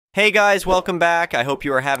Hey guys, welcome back. I hope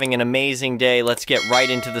you are having an amazing day. Let's get right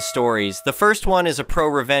into the stories. The first one is a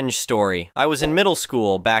pro-revenge story. I was in middle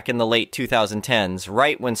school back in the late 2010s,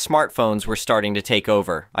 right when smartphones were starting to take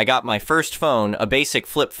over. I got my first phone, a basic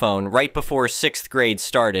flip phone, right before 6th grade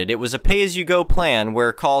started. It was a pay-as-you-go plan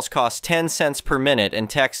where calls cost 10 cents per minute and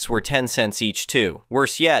texts were 10 cents each too.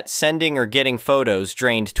 Worse yet, sending or getting photos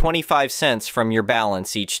drained 25 cents from your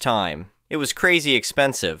balance each time. It was crazy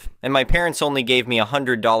expensive, and my parents only gave me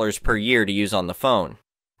 $100 per year to use on the phone.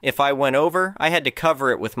 If I went over, I had to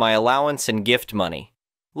cover it with my allowance and gift money.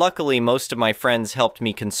 Luckily, most of my friends helped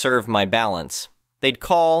me conserve my balance. They'd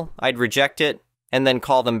call, I'd reject it, and then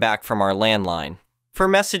call them back from our landline. For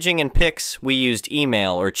messaging and pics, we used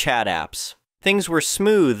email or chat apps. Things were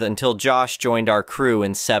smooth until Josh joined our crew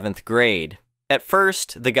in 7th grade. At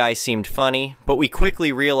first, the guy seemed funny, but we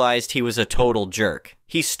quickly realized he was a total jerk.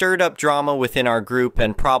 He stirred up drama within our group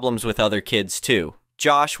and problems with other kids too.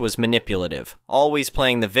 Josh was manipulative, always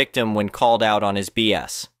playing the victim when called out on his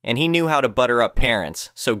BS. And he knew how to butter up parents,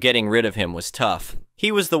 so getting rid of him was tough.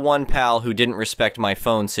 He was the one pal who didn't respect my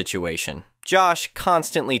phone situation. Josh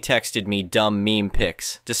constantly texted me dumb meme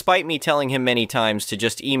pics, despite me telling him many times to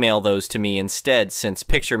just email those to me instead since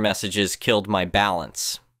picture messages killed my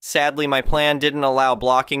balance. Sadly, my plan didn't allow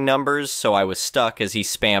blocking numbers, so I was stuck as he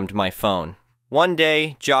spammed my phone. One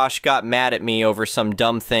day, Josh got mad at me over some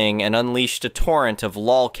dumb thing and unleashed a torrent of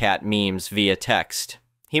lolcat memes via text.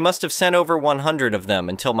 He must have sent over 100 of them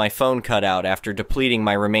until my phone cut out after depleting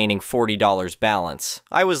my remaining $40 balance.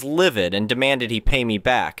 I was livid and demanded he pay me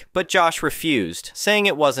back, but Josh refused, saying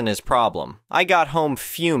it wasn't his problem. I got home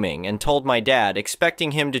fuming and told my dad,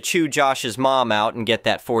 expecting him to chew Josh's mom out and get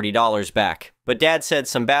that $40 back. But Dad said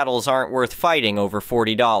some battles aren't worth fighting over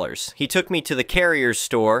 $40. He took me to the carrier's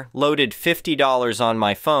store, loaded $50 on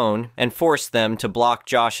my phone, and forced them to block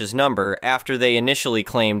Josh's number after they initially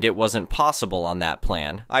claimed it wasn't possible on that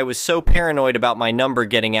plan. I was so paranoid about my number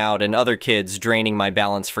getting out and other kids draining my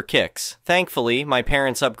balance for kicks. Thankfully, my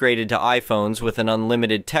parents upgraded to iPhones with an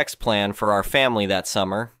unlimited text plan for our family that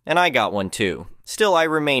summer, and I got one too. Still, I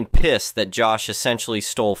remained pissed that Josh essentially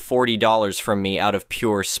stole $40 from me out of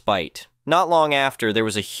pure spite. Not long after, there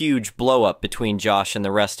was a huge blow-up between Josh and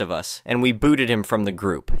the rest of us, and we booted him from the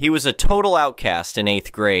group. He was a total outcast in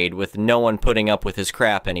 8th grade, with no one putting up with his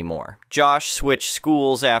crap anymore. Josh switched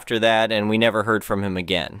schools after that, and we never heard from him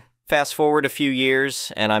again. Fast forward a few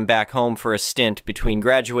years, and I'm back home for a stint between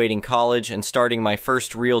graduating college and starting my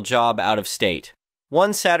first real job out of state.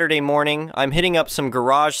 One Saturday morning, I'm hitting up some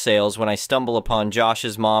garage sales when I stumble upon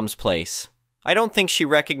Josh's mom's place. I don't think she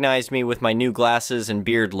recognized me with my new glasses and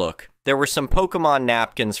beard look. There were some Pokemon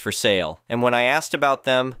napkins for sale, and when I asked about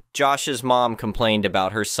them, Josh's mom complained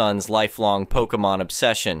about her son's lifelong Pokemon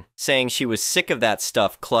obsession, saying she was sick of that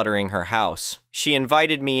stuff cluttering her house. She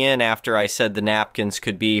invited me in after I said the napkins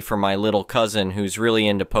could be for my little cousin who's really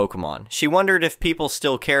into Pokemon. She wondered if people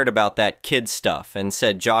still cared about that kid stuff and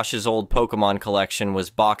said Josh's old Pokemon collection was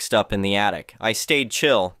boxed up in the attic. I stayed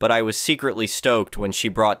chill, but I was secretly stoked when she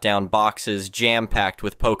brought down boxes jam-packed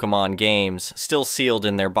with Pokemon games, still sealed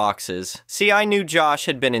in their boxes. See, I knew Josh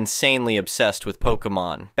had been insanely obsessed with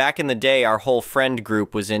Pokemon. Back in the day, our whole friend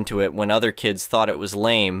group was into it when other kids thought it was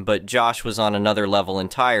lame, but Josh was on another level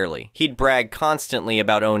entirely. He'd brag constantly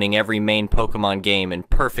about owning every main Pokemon game in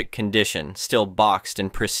perfect condition, still boxed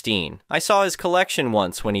and pristine. I saw his collection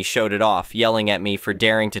once when he showed it off, yelling at me for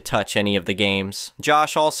daring to touch any of the games.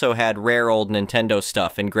 Josh also had rare old Nintendo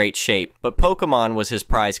stuff in great shape, but Pokemon was his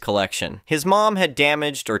prize collection. His mom had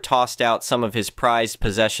damaged or tossed out some of his prized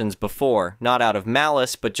possessions before, not out of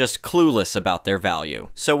malice, but just clueless about their value.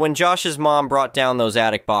 So when Josh's mom brought down those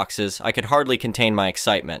attic boxes, I could hardly contain my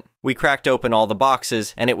excitement. We cracked open all the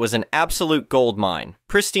boxes, and it was an absolute goldmine.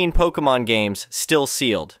 Pristine Pokemon games, still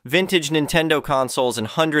sealed. Vintage Nintendo consoles and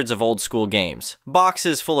hundreds of old-school games.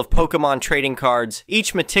 Boxes full of Pokemon trading cards,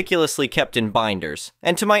 each meticulously kept in binders.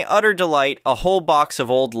 And to my utter delight, a whole box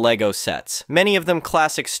of old Lego sets. Many of them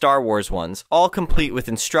classic Star Wars ones, all complete with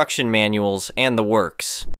instruction manuals and the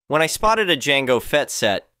works. When I spotted a Jango Fett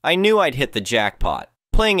set, I knew I'd hit the jackpot.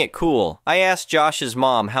 Playing it cool, I asked Josh's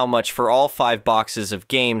mom how much for all 5 boxes of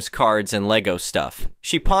games, cards, and Lego stuff.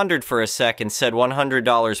 She pondered for a sec and said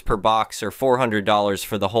 $100 per box or $400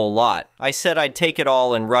 for the whole lot. I said I'd take it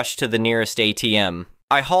all and rush to the nearest ATM.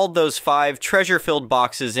 I hauled those 5 treasure-filled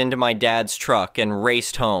boxes into my dad's truck and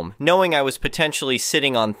raced home, knowing I was potentially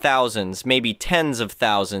sitting on thousands, maybe tens of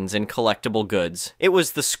thousands in collectible goods. It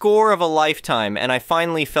was the score of a lifetime, and I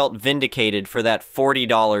finally felt vindicated for that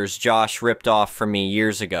 $40 Josh ripped off from me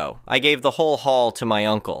years ago. I gave the whole haul to my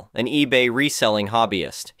uncle, an eBay reselling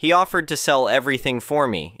hobbyist. He offered to sell everything for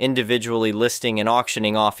me, individually listing and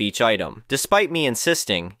auctioning off each item. Despite me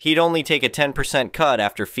insisting, he'd only take a 10% cut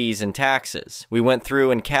after fees and taxes. We went through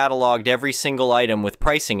and cataloged every single item with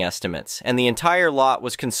pricing estimates, and the entire lot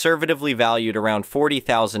was conservatively valued around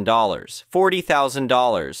 $40,000.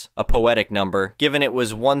 $40,000, a poetic number, given it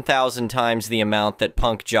was 1,000 times the amount that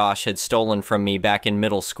punk Josh had stolen from me back in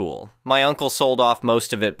middle school. My uncle sold off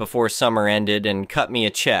most of it before summer ended and cut me a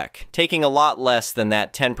check, taking a lot less than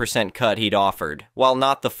that 10% cut he'd offered. While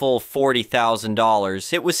not the full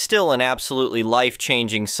 $40,000, it was still an absolutely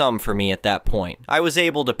life-changing sum for me at that point. I was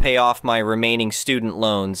able to pay off my remaining student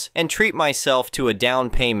loans and treat myself to a down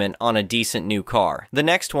payment on a decent new car. The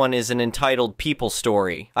next one is an entitled people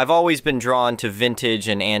story. I've always been drawn to vintage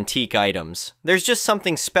and antique items. There's just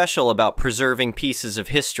something special about preserving pieces of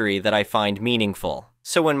history that I find meaningful.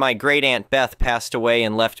 So when my great-aunt Beth passed away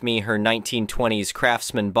and left me her 1920s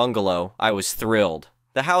craftsman bungalow, I was thrilled.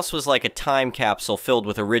 The house was like a time capsule filled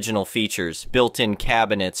with original features, built-in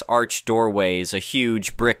cabinets, arched doorways, a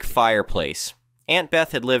huge brick fireplace. Aunt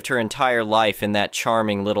Beth had lived her entire life in that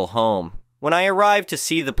charming little home. When I arrived to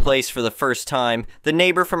see the place for the first time, the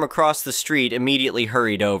neighbor from across the street immediately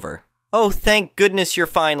hurried over. "Oh, thank goodness you're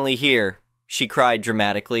finally here," she cried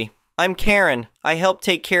dramatically. "I'm Karen. I helped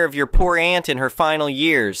take care of your poor aunt in her final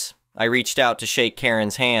years." I reached out to shake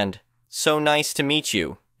Karen's hand. "So nice to meet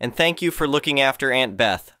you, and thank you for looking after Aunt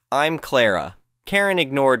Beth. I'm Clara." Karen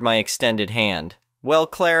ignored my extended hand. "Well,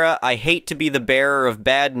 Clara, I hate to be the bearer of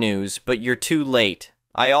bad news, but you're too late.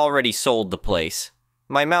 I already sold the place."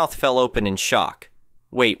 My mouth fell open in shock.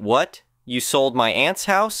 "Wait, what? You sold my aunt's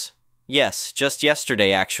house?" "Yes, just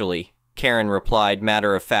yesterday, actually," Karen replied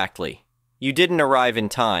matter-of-factly. "You didn't arrive in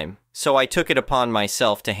time, so I took it upon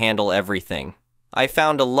myself to handle everything. I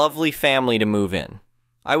found a lovely family to move in."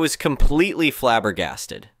 I was completely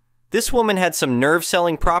flabbergasted. This woman had some nerve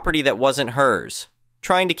selling property that wasn't hers.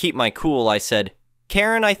 Trying to keep my cool, I said,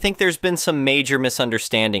 "Karen, I think there's been some major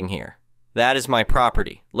misunderstanding here. That is my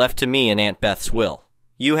property, left to me in Aunt Beth's will.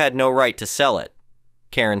 You had no right to sell it."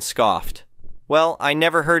 Karen scoffed. "Well, I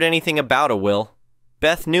never heard anything about a will.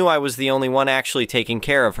 Beth knew I was the only one actually taking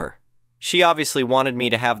care of her. She obviously wanted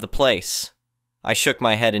me to have the place." I shook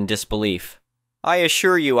my head in disbelief. "I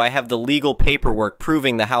assure you I have the legal paperwork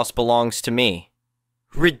proving the house belongs to me."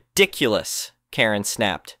 "Ridiculous," Karen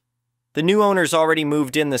snapped. "The new owners already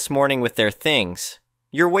moved in this morning with their things.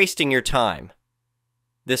 You're wasting your time."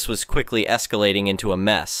 This was quickly escalating into a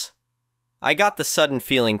mess. I got the sudden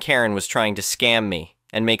feeling Karen was trying to scam me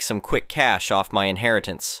and make some quick cash off my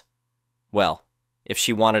inheritance. Well, if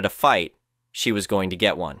she wanted a fight, she was going to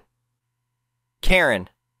get one. "Karen,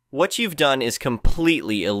 what you've done is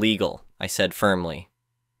completely illegal," I said firmly.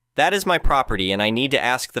 "That is my property, and I need to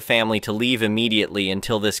ask the family to leave immediately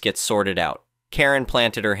until this gets sorted out." Karen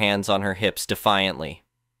planted her hands on her hips defiantly.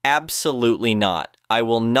 "Absolutely not. I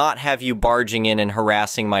will not have you barging in and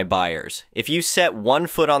harassing my buyers. If you set one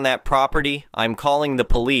foot on that property, I'm calling the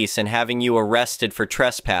police and having you arrested for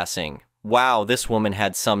trespassing." Wow, this woman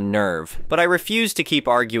had some nerve. But I refused to keep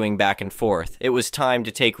arguing back and forth. It was time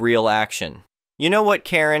to take real action. "You know what,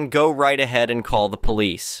 Karen? Go right ahead and call the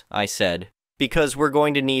police," I said, "because we're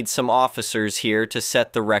going to need some officers here to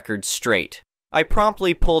set the record straight." I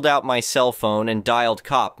promptly pulled out my cell phone and dialed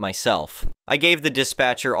cop myself. I gave the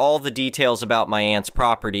dispatcher all the details about my aunt's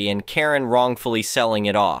property and Karen wrongfully selling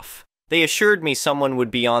it off. They assured me someone would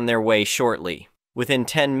be on their way shortly. Within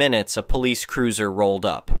 10 minutes, a police cruiser rolled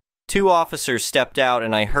up. 2 officers stepped out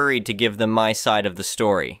and I hurried to give them my side of the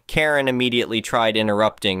story. Karen immediately tried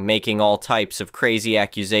interrupting, making all types of crazy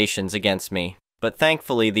accusations against me. But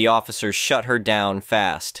thankfully, the officers shut her down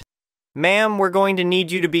fast. "Ma'am, we're going to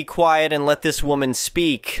need you to be quiet and let this woman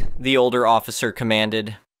speak," the older officer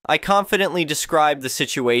commanded. I confidently described the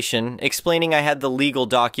situation, explaining I had the legal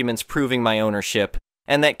documents proving my ownership,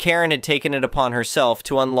 and that Karen had taken it upon herself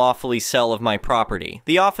to unlawfully sell of my property.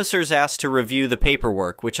 The officers asked to review the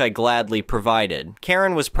paperwork, which I gladly provided.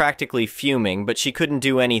 Karen was practically fuming, but she couldn't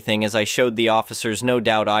do anything as I showed the officers no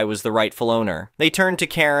doubt I was the rightful owner. They turned to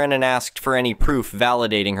Karen and asked for any proof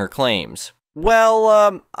validating her claims.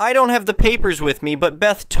 "Well, I don't have the papers with me, but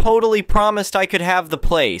Beth totally promised I could have the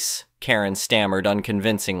place," Karen stammered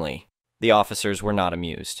unconvincingly. The officers were not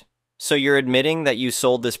amused. "So you're admitting that you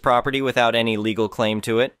sold this property without any legal claim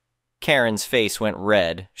to it?" Karen's face went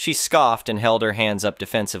red. She scoffed and held her hands up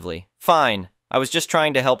defensively. Fine. I was just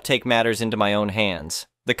trying to help take matters into my own hands.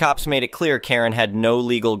 The cops made it clear Karen had no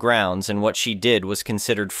legal grounds and what she did was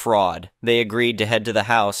considered fraud. They agreed to head to the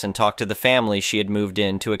house and talk to the family she had moved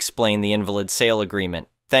in to explain the invalid sale agreement.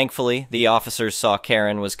 Thankfully, the officers saw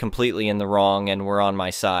Karen was completely in the wrong and were on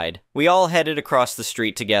my side. We all headed across the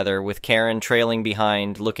street together, with Karen trailing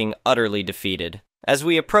behind, looking utterly defeated. As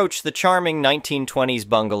we approached the charming 1920s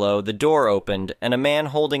bungalow, the door opened, and a man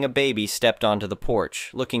holding a baby stepped onto the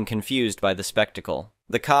porch, looking confused by the spectacle.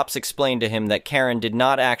 The cops explained to him that Karen did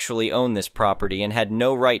not actually own this property and had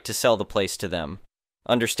no right to sell the place to them.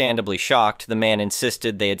 Understandably shocked, the man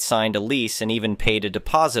insisted they had signed a lease and even paid a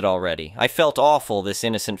deposit already. I felt awful this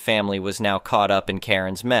innocent family was now caught up in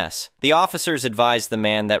Karen's mess. The officers advised the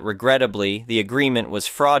man that regrettably, the agreement was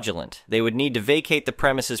fraudulent. They would need to vacate the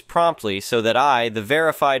premises promptly so that I, the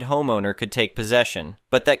verified homeowner, could take possession,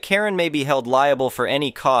 but that Karen may be held liable for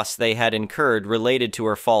any costs they had incurred related to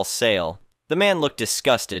her false sale. The man looked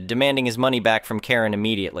disgusted, demanding his money back from Karen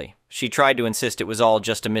immediately. She tried to insist it was all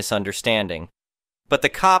just a misunderstanding. But the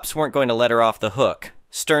cops weren't going to let her off the hook,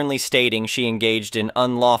 sternly stating she engaged in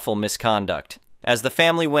unlawful misconduct. As the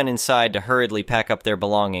family went inside to hurriedly pack up their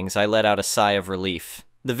belongings, I let out a sigh of relief.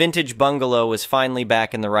 The vintage bungalow was finally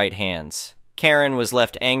back in the right hands. Karen was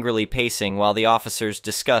left angrily pacing while the officers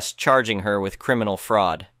discussed charging her with criminal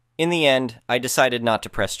fraud. In the end, I decided not to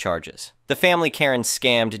press charges. The family Karen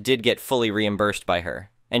scammed did get fully reimbursed by her,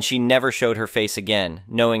 and she never showed her face again,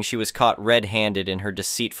 knowing she was caught red-handed in her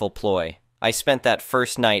deceitful ploy. I spent that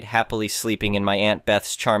first night happily sleeping in my Aunt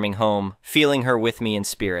Beth's charming home, feeling her with me in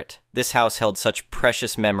spirit. This house held such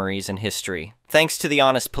precious memories and history. Thanks to the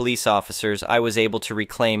honest police officers, I was able to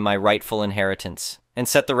reclaim my rightful inheritance, and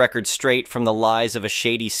set the record straight from the lies of a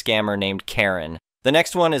shady scammer named Karen. The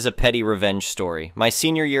next one is a petty revenge story. My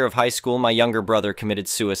senior year of high school, my younger brother committed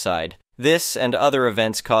suicide. This and other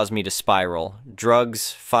events caused me to spiral.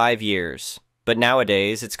 Drugs, 5 years. But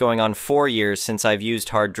nowadays, it's going on 4 years since I've used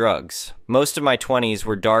hard drugs. Most of my 20s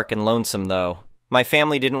were dark and lonesome, though. My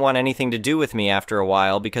family didn't want anything to do with me after a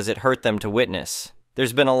while because it hurt them to witness.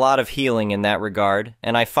 There's been a lot of healing in that regard,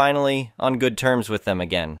 and I finally on good terms with them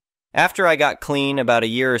again. After I got clean, about a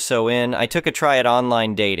year or so in, I took a try at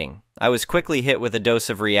online dating. I was quickly hit with a dose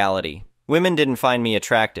of reality. Women didn't find me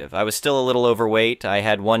attractive. I was still a little overweight. I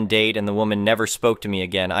had one date and the woman never spoke to me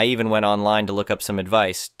again. I even went online to look up some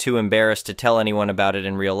advice, too embarrassed to tell anyone about it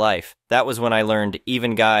in real life. That was when I learned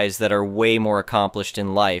even guys that are way more accomplished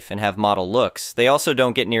in life and have model looks, they also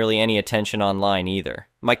don't get nearly any attention online either.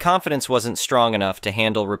 My confidence wasn't strong enough to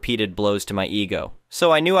handle repeated blows to my ego.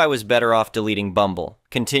 So I knew I was better off deleting Bumble,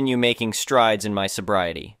 continue making strides in my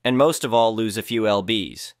sobriety, and most of all lose a few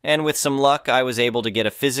lbs. And with some luck, I was able to get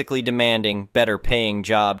a physically demanding, better paying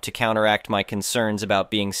job to counteract my concerns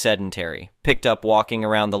about being sedentary. Picked up walking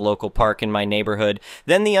around the local park in my neighborhood.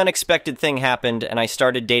 Then the unexpected thing happened and I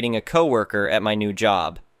started dating a coworker at my new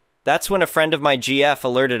job. That's when a friend of my GF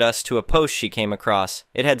alerted us to a post she came across.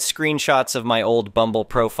 It had screenshots of my old Bumble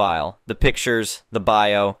profile, the pictures, the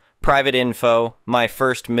bio, private info, my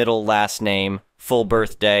first, middle, last name, full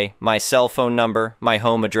birthday, my cell phone number, my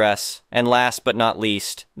home address, and last but not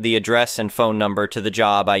least, the address and phone number to the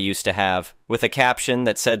job I used to have, with a caption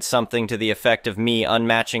that said something to the effect of me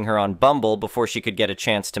unmatching her on Bumble before she could get a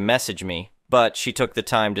chance to message me. But she took the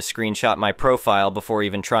time to screenshot my profile before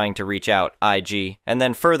even trying to reach out, IG, and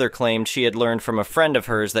then further claimed she had learned from a friend of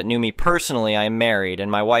hers that knew me personally I am married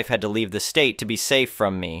and my wife had to leave the state to be safe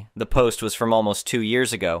from me. The post was from almost 2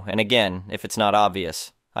 years ago, and again, if it's not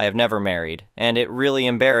obvious, I have never married, and it really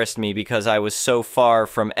embarrassed me because I was so far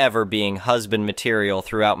from ever being husband material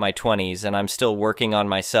throughout my 20s, and I'm still working on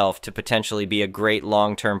myself to potentially be a great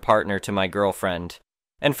long-term partner to my girlfriend.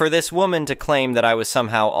 And for this woman to claim that I was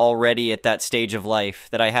somehow already at that stage of life,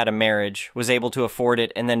 that I had a marriage, was able to afford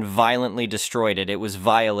it, and then violently destroyed it, it was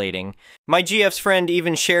violating. My GF's friend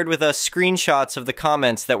even shared with us screenshots of the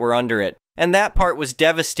comments that were under it. And that part was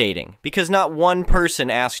devastating, because not one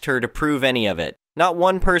person asked her to prove any of it. Not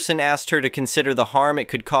one person asked her to consider the harm it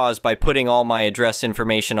could cause by putting all my address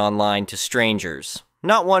information online to strangers.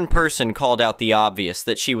 Not one person called out the obvious,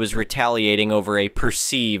 that she was retaliating over a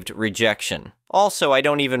perceived rejection. Also, I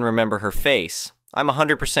don't even remember her face. I'm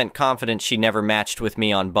 100% confident she never matched with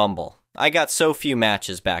me on Bumble. I got so few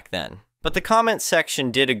matches back then. But the comment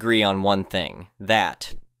section did agree on one thing,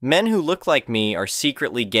 that men who look like me are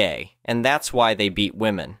secretly gay, and that's why they beat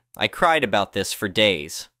women. I cried about this for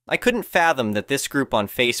days. I couldn't fathom that this group on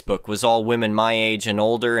Facebook was all women my age and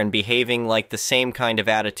older and behaving like the same kind of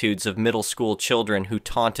attitudes of middle school children who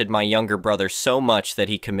taunted my younger brother so much that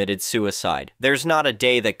he committed suicide. There's not a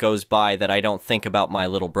day that goes by that I don't think about my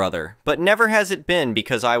little brother, but never has it been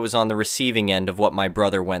because I was on the receiving end of what my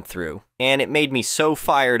brother went through. And it made me so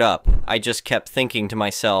fired up, I just kept thinking to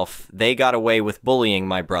myself, they got away with bullying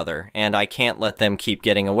my brother, and I can't let them keep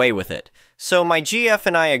getting away with it. So my GF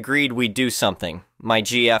and I agreed we'd do something. My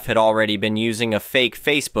GF had already been using a fake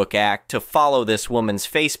Facebook act to follow this woman's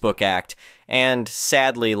Facebook act, and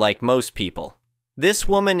sadly, like most people, this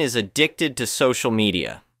woman is addicted to social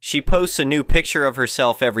media. She posts a new picture of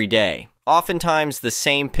herself every day, oftentimes the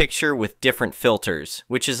same picture with different filters,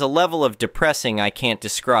 which is a level of depressing I can't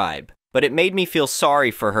describe. But it made me feel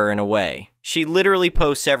sorry for her in a way. She literally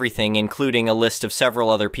posts everything, including a list of several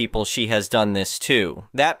other people she has done this to.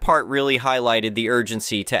 That part really highlighted the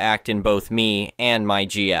urgency to act in both me and my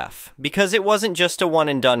GF. Because it wasn't just a one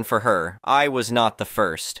and done for her. I was not the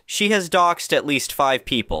first. She has doxed at least 5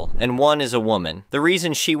 people, and one is a woman. The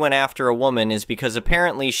reason she went after a woman is because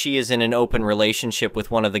apparently she is in an open relationship with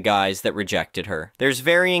one of the guys that rejected her. There's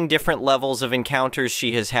varying different levels of encounters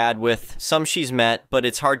she has had with, some she's met, but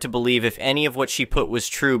it's hard to believe if any of what she put was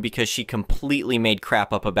true because she completely made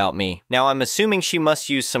crap up about me. Now, I'm assuming she must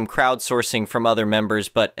use some crowdsourcing from other members,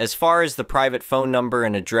 but as far as the private phone number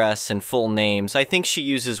and address and full names, I think she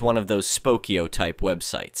uses one of those Spokio-type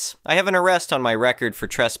websites. I have an arrest on my record for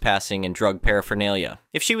trespassing and drug paraphernalia.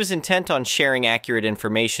 If she was intent on sharing accurate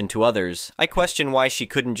information to others, I question why she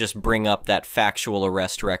couldn't just bring up that factual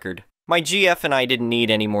arrest record. My GF and I didn't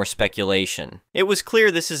need any more speculation. It was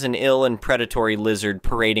clear this is an ill and predatory lizard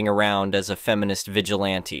parading around as a feminist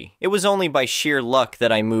vigilante. It was only by sheer luck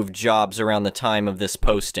that I moved jobs around the time of this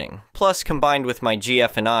posting. Plus, combined with my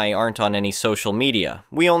GF and I aren't on any social media.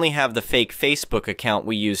 We only have the fake Facebook account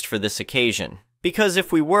we used for this occasion. Because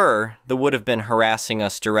if we were, they would have been harassing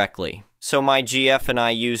us directly. So my GF and I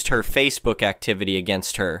used her Facebook activity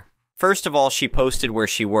against her. First of all, she posted where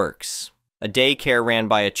she works. A daycare ran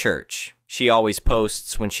by a church. She always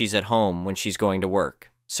posts when she's at home when she's going to work.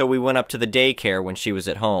 So we went up to the daycare when she was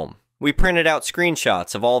at home. We printed out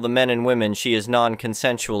screenshots of all the men and women she is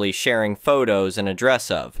non-consensually sharing photos and address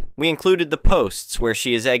of. We included the posts where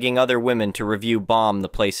she is egging other women to review bomb the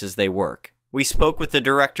places they work. We spoke with the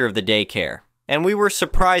director of the daycare, and we were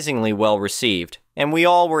surprisingly well received. And we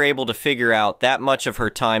all were able to figure out that much of her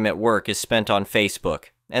time at work is spent on Facebook,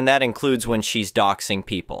 and that includes when she's doxing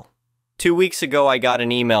people. 2 weeks ago, I got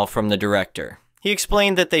an email from the director. He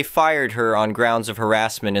explained that they fired her on grounds of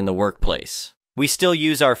harassment in the workplace. We still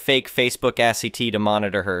use our fake Facebook ACT to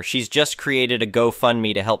monitor her. She's just created a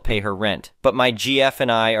GoFundMe to help pay her rent. But my GF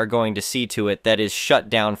and I are going to see to it that is shut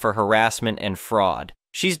down for harassment and fraud.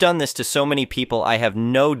 She's done this to so many people, I have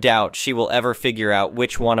no doubt she will ever figure out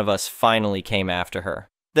which one of us finally came after her.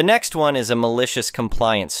 The next one is a malicious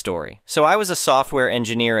compliance story. So I was a software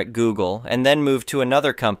engineer at Google and then moved to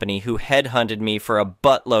another company who headhunted me for a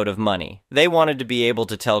buttload of money. They wanted to be able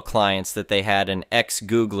to tell clients that they had an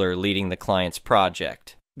ex-Googler leading the client's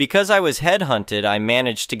project. Because I was headhunted, I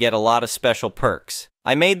managed to get a lot of special perks.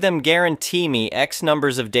 I made them guarantee me X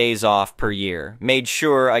numbers of days off per year, made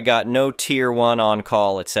sure I got no tier 1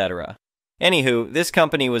 on-call, etc. Anywho, this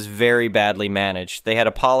company was very badly managed. They had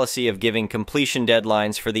a policy of giving completion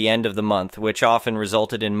deadlines for the end of the month, which often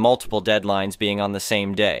resulted in multiple deadlines being on the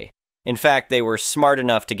same day. In fact, they were smart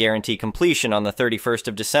enough to guarantee completion on the 31st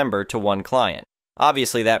of December to one client.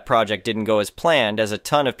 Obviously, that project didn't go as planned, as a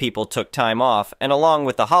ton of people took time off, and along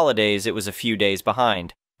with the holidays, it was a few days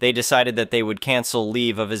behind. They decided that they would cancel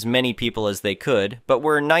leave of as many people as they could, but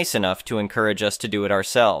were nice enough to encourage us to do it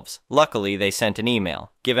ourselves. Luckily, they sent an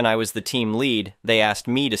email. Given I was the team lead, they asked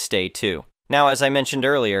me to stay too. Now, as I mentioned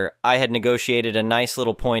earlier, I had negotiated a nice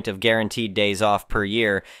little point of guaranteed days off per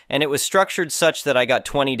year, and it was structured such that I got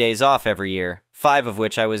 20 days off every year, 5 of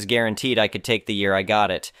which I was guaranteed I could take the year I got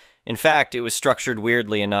it. In fact, it was structured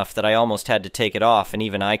weirdly enough that I almost had to take it off, and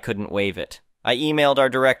even I couldn't waive it. I emailed our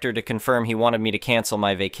director to confirm he wanted me to cancel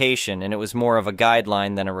my vacation, and it was more of a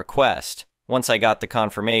guideline than a request. Once I got the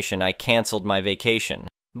confirmation, I canceled my vacation.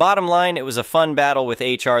 Bottom line, it was a fun battle with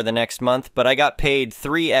HR the next month, but I got paid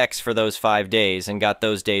 3x for those 5 days and got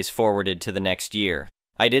those days forwarded to the next year.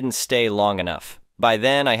 I didn't stay long enough. By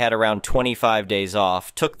then, I had around 25 days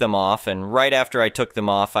off, took them off, and right after I took them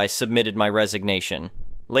off, I submitted my resignation.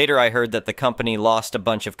 Later, I heard that the company lost a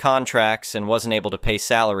bunch of contracts and wasn't able to pay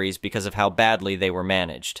salaries because of how badly they were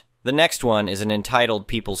managed. The next one is an entitled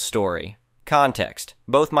people's story. Context.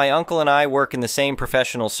 Both my uncle and I work in the same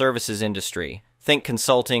professional services industry. Think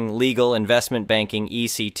consulting, legal, investment banking,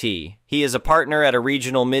 ECT. He is a partner at a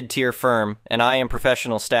regional mid-tier firm, and I am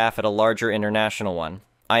professional staff at a larger international one.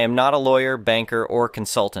 I am not a lawyer, banker, or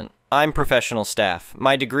consultant. I'm professional staff.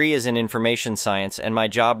 My degree is in information science, and my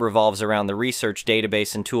job revolves around the research,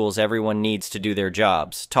 database, and tools everyone needs to do their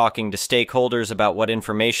jobs, talking to stakeholders about what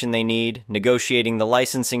information they need, negotiating the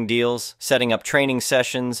licensing deals, setting up training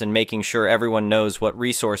sessions, and making sure everyone knows what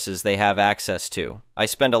resources they have access to. I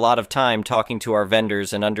spend a lot of time talking to our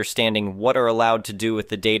vendors and understanding what are allowed to do with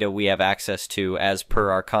the data we have access to as per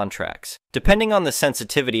our contracts. Depending on the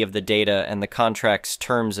sensitivity of the data and the contract's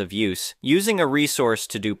terms of use, using a resource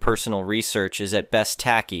to do personal research is at best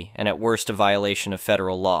tacky and at worst a violation of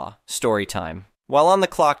federal law. Story time. While on the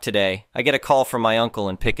clock today, I get a call from my uncle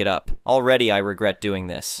and pick it up. Already I regret doing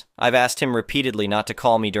this. I've asked him repeatedly not to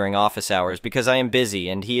call me during office hours because I am busy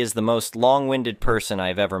and he is the most long-winded person I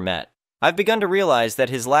have ever met. I've begun to realize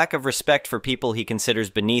that his lack of respect for people he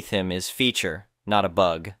considers beneath him is feature, not a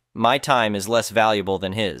bug. My time is less valuable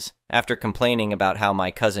than his. After complaining about how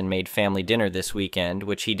my cousin made family dinner this weekend,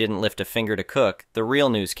 which he didn't lift a finger to cook, the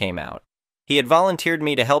real news came out. He had volunteered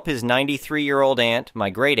me to help his 93-year-old aunt,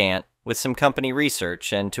 my great-aunt, with some company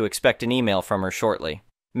research and to expect an email from her shortly.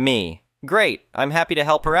 Me. Great, I'm happy to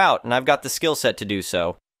help her out and I've got the skill set to do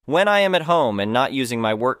so. When I am at home and not using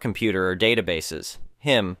my work computer or databases.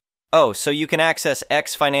 Him. Oh, so you can access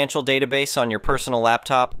X financial database on your personal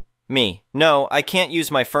laptop? Me. No, I can't use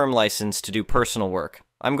my firm license to do personal work.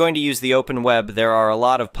 I'm going to use the open web. There are a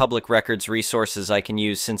lot of public records resources I can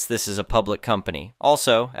use since this is a public company.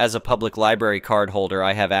 Also, as a public library card holder,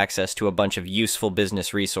 I have access to a bunch of useful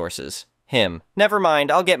business resources. Him. Never mind,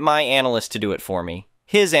 I'll get my analyst to do it for me.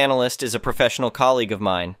 His analyst is a professional colleague of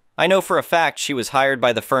mine. I know for a fact she was hired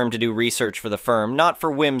by the firm to do research for the firm, not for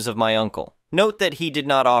whims of my uncle. Note that he did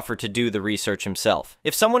not offer to do the research himself.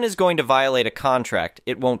 If someone is going to violate a contract,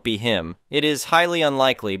 it won't be him. It is highly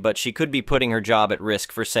unlikely, but she could be putting her job at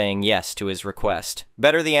risk for saying yes to his request.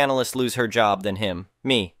 Better the analyst lose her job than him.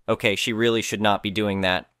 Me. Okay, she really should not be doing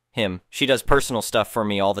that. Him. She does personal stuff for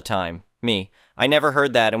me all the time. Me. I never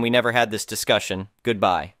heard that and we never had this discussion.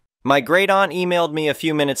 Goodbye. My great-aunt emailed me a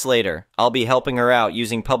few minutes later. I'll be helping her out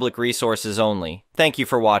using public resources only. Thank you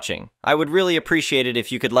for watching. I would really appreciate it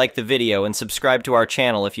if you could like the video and subscribe to our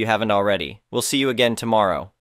channel if you haven't already. We'll see you again tomorrow.